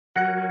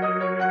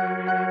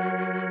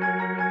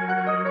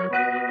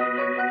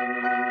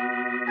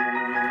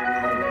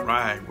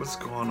What's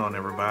going on,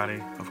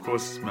 everybody? Of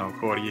course, it's Mel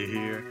Cordier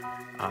here.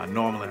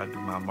 Normally I do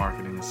my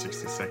marketing in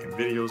 60-second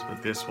videos,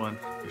 but this one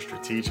is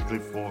strategically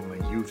for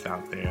my youth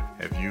out there.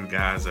 If you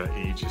guys are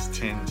ages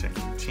 10 to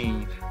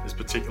 18, this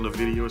particular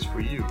video is for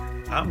you.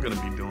 What I'm going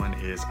to be doing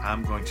is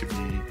I'm going to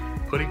be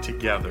putting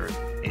together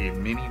a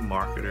mini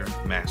marketer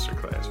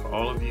masterclass. For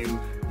all of you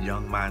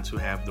young minds who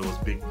have those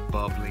big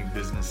bubbling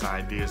business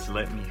ideas,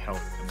 let me help.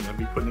 I'm going to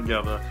be putting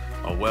together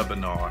a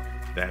webinar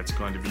that's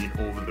going to be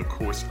over the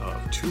course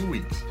of 2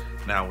 weeks.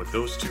 Now, with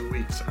those 2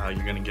 weeks,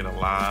 you're going to get a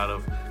lot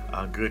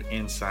of good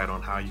insight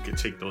on how you can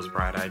take those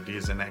bright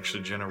ideas and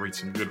actually generate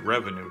some good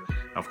revenue.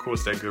 Of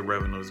course, that good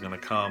revenue is going to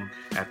come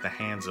at the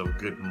hands of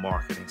good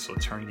marketing. So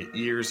turn your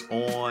ears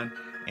on,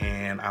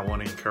 and I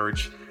want to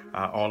encourage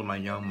all of my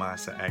young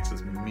minds to ask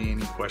as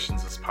many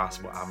questions as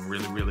possible. I'm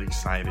really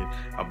excited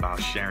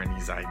about sharing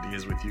these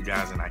ideas with you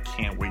guys, and I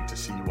can't wait to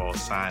see you all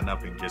sign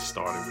up and get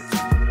started with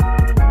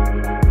it.